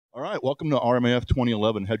All right, welcome to RMAF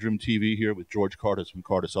 2011 HeadRoom TV here with George Cardas from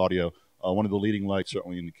Cardas Audio, one of the leading lights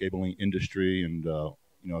certainly in the cabling industry, and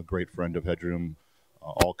a great friend of HeadRoom.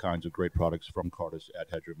 All kinds of great products from Cardas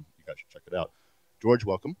at HeadRoom. You guys should check it out. George,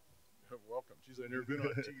 welcome. Welcome. Geez, I've never been on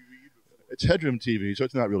TV before. It's HeadRoom TV, so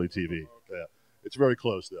it's not really TV. Oh, okay. Yeah, it's very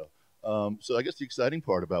close though. So I guess the exciting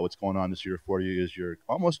part about what's going on this year for you is you're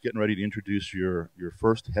almost getting ready to introduce your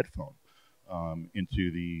first headphone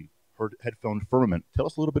into the headphone firmament. Tell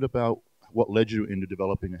us a little bit about what led you into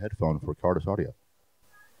developing a headphone for Cardas Audio.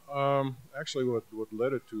 Actually, what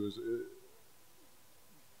led it to is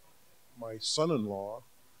my son-in-law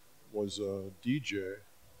was a DJ,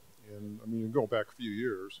 and I mean, go back a few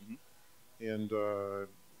years, and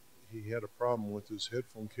he had a problem with his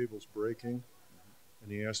headphone cables breaking,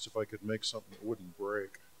 and he asked if I could make something that wouldn't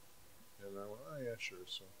break, and I went, oh yeah, sure.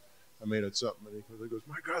 So I made it something, and he goes,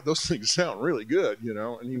 my God, those things sound really good, you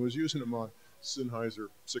know. And he was using them on Sennheiser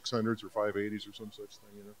 600s or 580s or some such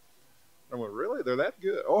thing, you know. I went, really? They're that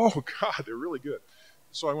good? Oh God, they're really good.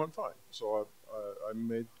 So I went, fine. So I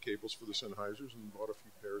made cables for the Sennheisers and bought a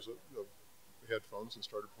few pairs of headphones and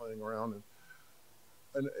started playing around,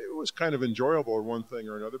 and it was kind of enjoyable or one thing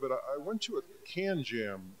or another. But I went to a can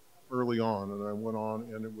jam early on, and I went on,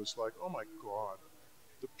 and it was like, oh my God,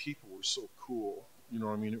 the people were so cool. You know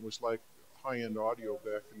what I mean? It was like high-end audio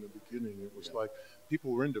back in the beginning. It was like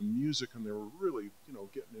people were into music, and they were really, you know,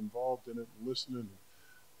 getting involved in it and listening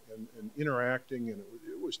and interacting, and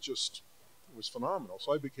it was phenomenal.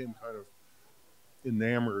 So I became kind of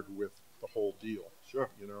enamored with the whole deal. Sure.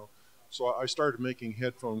 You know? So I started making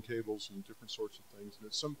headphone cables and different sorts of things, and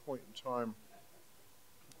at some point in time,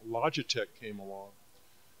 Logitech came along,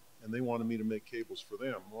 and they wanted me to make cables for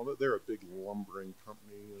them. Well, they're a big lumbering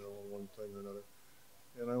company, you know, one thing or another.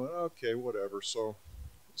 And I went, okay, whatever. So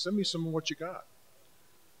send me some of what you got.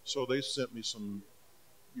 So they sent me some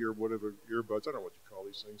earbuds. I don't know what you call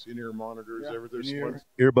these things. In-ear monitors. Yeah, There's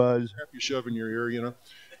earbuds. crap you shove in your ear, you know.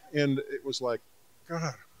 And it was like,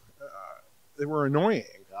 God, they were annoying.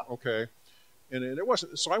 Okay. And it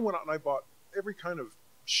wasn't. So I went out and I bought every kind of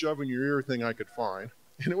shove in your ear thing I could find.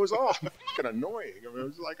 And it was all fucking annoying. I mean, it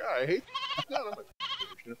was like, I hate none of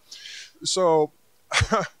it. So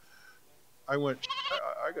I went,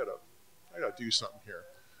 I gotta do something here.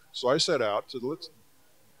 So I set out to let's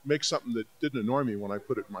make something that didn't annoy me when I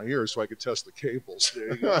put it in my ear, so I could test the cables.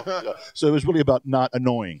 There you go. Yeah. So it was really about not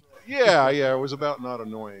annoying. Yeah, it was about not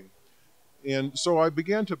annoying. And so I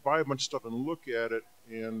began to buy a bunch of stuff and look at it,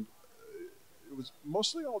 and it was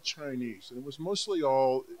mostly all Chinese, and it was mostly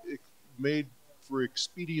all made for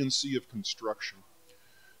expediency of construction.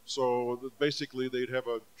 So basically, they'd have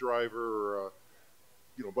a driver or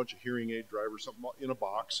a bunch of hearing aid drivers, something in a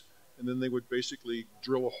box, and then they would basically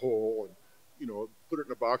drill a hole and, you know, put it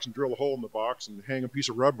in a box and drill a hole in the box and hang a piece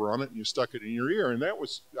of rubber on it, and you stuck it in your ear. And that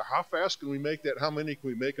was, how fast can we make that? How many can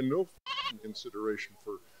we make? And no consideration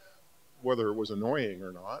for whether it was annoying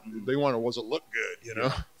or not. They wanted, was it look good, you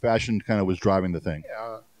know? Fashion kind of was driving the thing.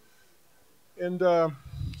 Yeah. And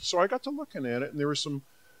so I got to looking at it, and there were some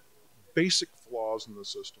basic flaws in the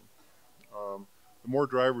system. The more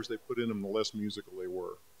drivers they put in them, the less musical they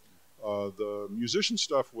were. The musician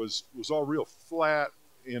stuff was all real flat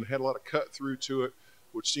and had a lot of cut through to it,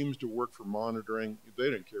 which seems to work for monitoring.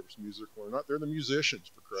 They didn't care if it's musical or not. They're the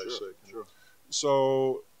musicians, for Christ's sake. Sure.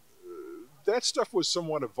 So that stuff was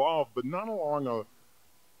somewhat evolved, but not along a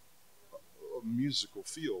musical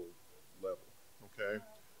feel level. Okay.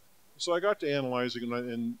 So I got to analyzing,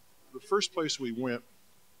 and the first place we went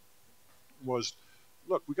was,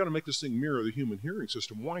 look, we got to make this thing mirror the human hearing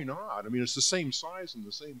system. Why not? I mean, it's the same size and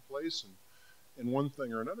the same place and one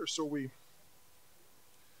thing or another. So we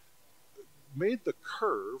made the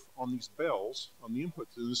curve on these bells, on the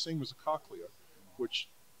inputs, the same as the cochlea, which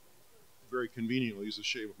very conveniently is the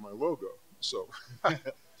shape of my logo. So,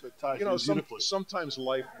 So it ties you know, beautifully. sometimes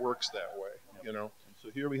life works that way, you know. So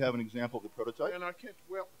here we have an example of the prototype. And I can't,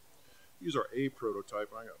 well, these are a prototype.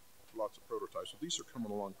 I got lots of prototypes, so these are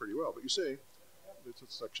coming along pretty well. But you see, it's a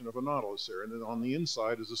section of a nautilus there, and then on the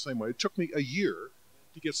inside is the same way. It took me a year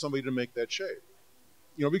to get somebody to make that shape.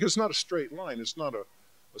 You know, because it's not a straight line. It's not a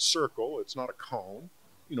circle. It's not a cone.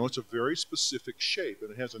 You know, it's a very specific shape,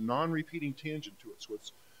 and it has a non-repeating tangent to it, so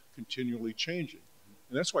it's continually changing.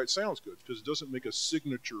 And that's why it sounds good, because it doesn't make a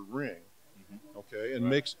signature ring, okay, and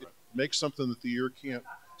makes something that the ear can't.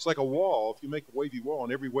 It's like a wall. If you make a wavy wall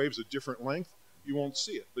and every wave's a different length, you won't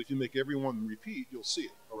see it. But if you make every one repeat, you'll see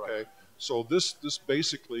it, okay? Right. So this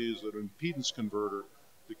basically is an impedance converter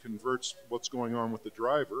that converts what's going on with the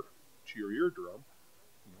driver to your eardrum,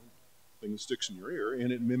 thing that sticks in your ear,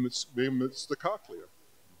 and it mimics the cochlea.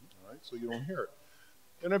 All right, so you don't hear it.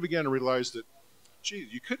 And I began to realize that, gee,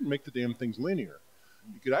 you couldn't make the damn things linear.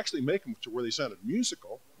 You could actually make them to where they sounded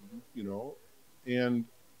musical, you know. And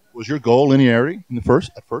was your goal linearity in the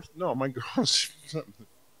first? At first, no, my goal is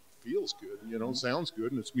feels good, you know, sounds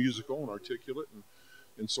good, and it's musical and articulate,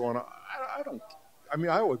 and so on. I don't. I mean,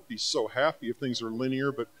 I would be so happy if things are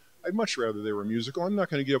linear, but I'd much rather they were musical. I'm not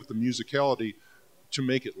going to give up the musicality to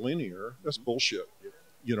make it linear. That's bullshit,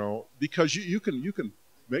 you know, because you can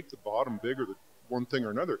make the bottom bigger, the one thing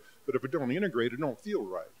or another, but if it don't integrate, it don't feel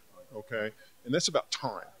right. Okay, and that's about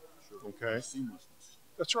time. Okay, Seamlessness.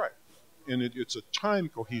 that's right, and it's a time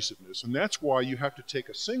cohesiveness, and that's why you have to take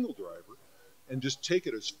a single driver and just take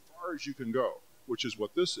it as far as you can go, which is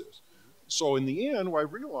what this is. So in the end, I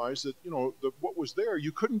realized that, you know, what was there,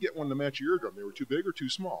 you couldn't get one to match your eardrum. They were too big or too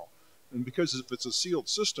small. And because if it's a sealed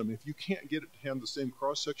system, if you can't get it to have the same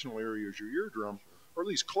cross-sectional area as your eardrum, or at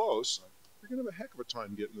least close, you're going to have a heck of a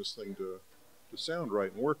time getting this thing to sound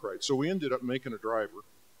right and work right. So we ended up making a driver,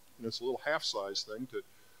 and it's a little half-size thing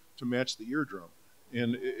to match the eardrum.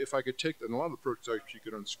 And if I could take, and a lot of the prototypes you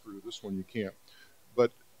could unscrew, this one you can't.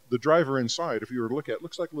 But the driver inside, if you were to look at it,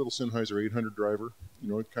 looks like a little Sennheiser 800 driver. You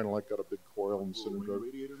know, it kind of like got a big coil and cylinder.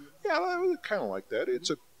 Yeah, kind of like that. It's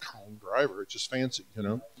a common driver. It's just fancy, you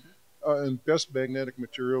know. And best magnetic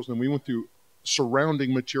materials. And we went through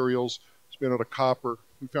surrounding materials, spent out of copper.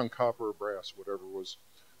 We found copper or brass, whatever was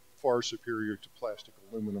far superior to plastic,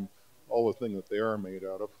 aluminum, all the thing that they are made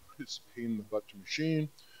out of. It's a pain in the butt to machine,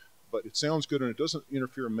 but it sounds good and it doesn't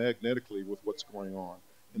interfere magnetically with what's going on.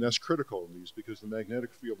 And that's critical in these because the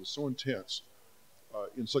magnetic field is so intense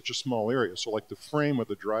in such a small area. So like the frame of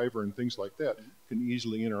the driver and things like that can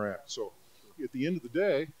easily interact. So at the end of the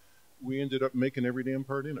day, we ended up making every damn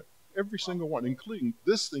part in it. Every single one, including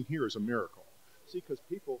this thing here is a miracle. See, because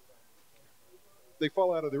people, they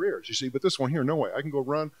fall out of their ears, you see, but this one here, no way. I can go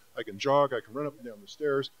run, I can jog, I can run up and down the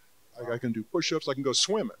stairs, I can do push-ups, I can go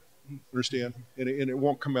swimming, understand? And it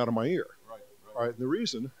won't come out of my ear. Right. All right, and the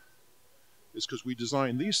reason is because we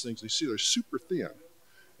designed these things. You see, they're super thin,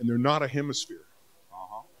 and they're not a hemisphere.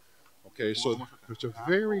 Okay, so it's a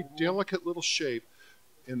very delicate little shape,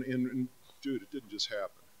 and dude, it didn't just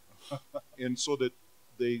happen. And so that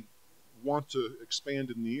they want to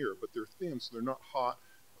expand in the ear, but they're thin, so they're not hot.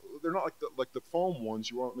 They're not like the foam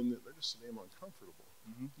ones you want. I mean, they're just damn uncomfortable,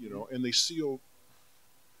 you know. And they seal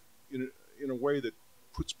in a way that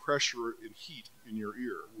puts pressure and heat in your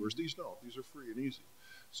ear, whereas these don't. These are free and easy.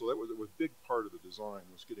 So that was a big part of the design,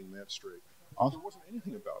 was getting that straight. Awesome. There wasn't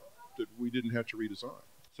anything about it that we didn't have to redesign.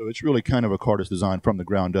 So it's really kind of a Cardas design from the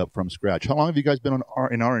ground up, from scratch. How long have you guys been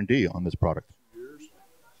in R&D on this product? 2 years.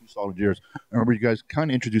 2 solid years. I remember you guys kind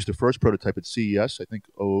of introduced the first prototype at CES, I think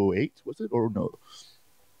 08, was it, or no?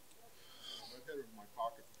 I had it in my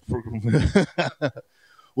pocket.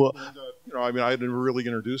 Well, and, you know, I mean, I didn't really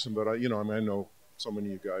introduce him, but I know so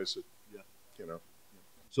many of you guys that, you know.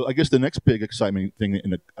 So I guess the next big exciting thing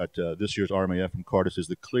at this year's RMAF from Cardas is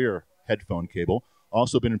the clear headphone cable.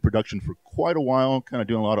 Also been in production for quite a while, kind of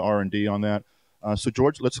doing a lot of R&D on that. So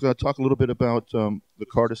George, let's talk a little bit about the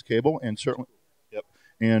Cardas cable, and certainly,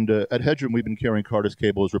 And at HeadRoom, we've been carrying Cardas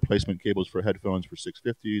cables, replacement cables for headphones for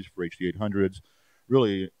 650s, for HD800s,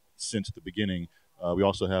 really since the beginning. We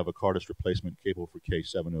also have a Cardas replacement cable for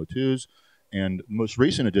K702s, and the most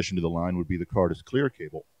recent addition to the line would be the Cardas clear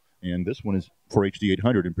cable. And this one is for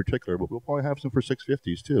HD800 in particular, but we'll probably have some for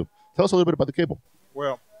 650s too. Tell us a little bit about the cable.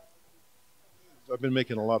 Well, I've been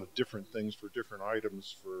making a lot of different things for different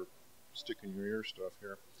items for sticking your ear stuff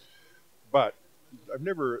here. But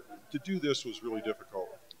to do this was really difficult,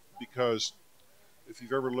 because if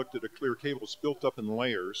you've ever looked at a clear cable, it's built up in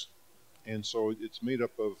layers. And so it's made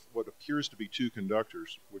up of what appears to be 2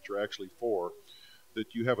 conductors, which are actually 4.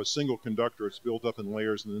 That you have a single conductor, it's built up in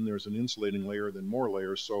layers, and then there's an insulating layer, then more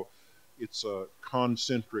layers. So it's a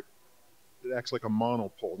concentric, it acts like a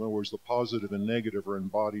monopole. In other words, the positive and negative are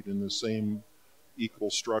embodied in the same equal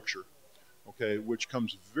structure, okay, which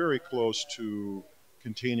comes very close to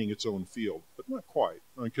containing its own field, but not quite,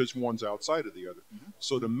 because one's outside of the other.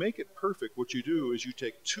 So to make it perfect, what you do is you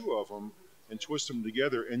take 2 of them and twist them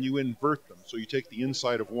together, and you invert them. So you take the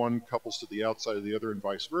inside of one, couples to the outside of the other, and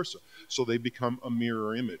vice versa. So they become a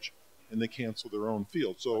mirror image, and they cancel their own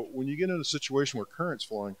field. So when you get in a situation where current's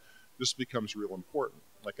flowing, this becomes real important,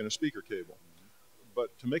 like in a speaker cable.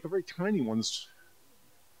 But to make a very tiny one's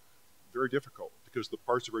very difficult, because the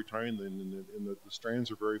parts are very tiny, and the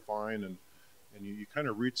strands are very fine, and you kind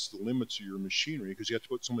of reach the limits of your machinery, because you have to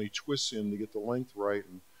put so many twists in to get the length right,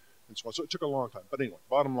 and so on. So it took a long time. But anyway,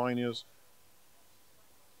 bottom line is,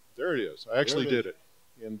 there it is. I actually did it.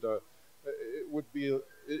 And it would be,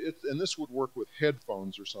 and this would work with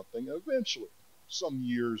headphones or something eventually. some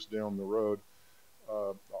years down the road,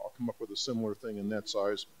 I'll come up with a similar thing in that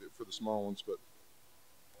size for the small ones.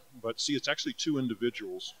 But see, it's actually two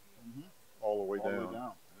individuals all the way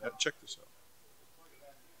down. Check this out.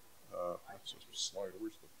 Let's just slide.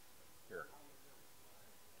 Where's the here?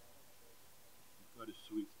 That is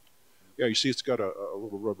sweet. Yeah, you see, it's got a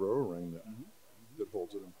little rubber O-ring that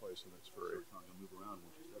holds it in place, and it's very. It's not going to move around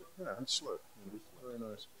when you set it. Yeah, it's slick. Very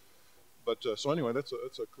nice. But so anyway, that's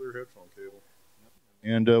a clear headphone cable.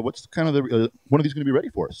 And what's kind of the when are these going to be ready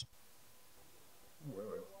for us? Well,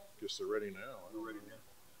 I guess they're ready now. They're ready now.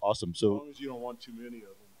 Awesome. So as long as you don't want too many of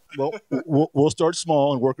them. Well, we'll start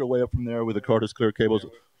small and work our way up from there with the Cardas clear cables. I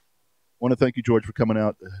want to thank you, George, for coming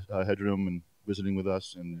out, HeadRoom, and visiting with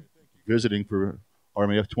us and visiting for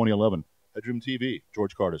RMAF 2011. HeadRoom TV,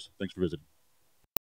 George Cardas. Thanks for visiting.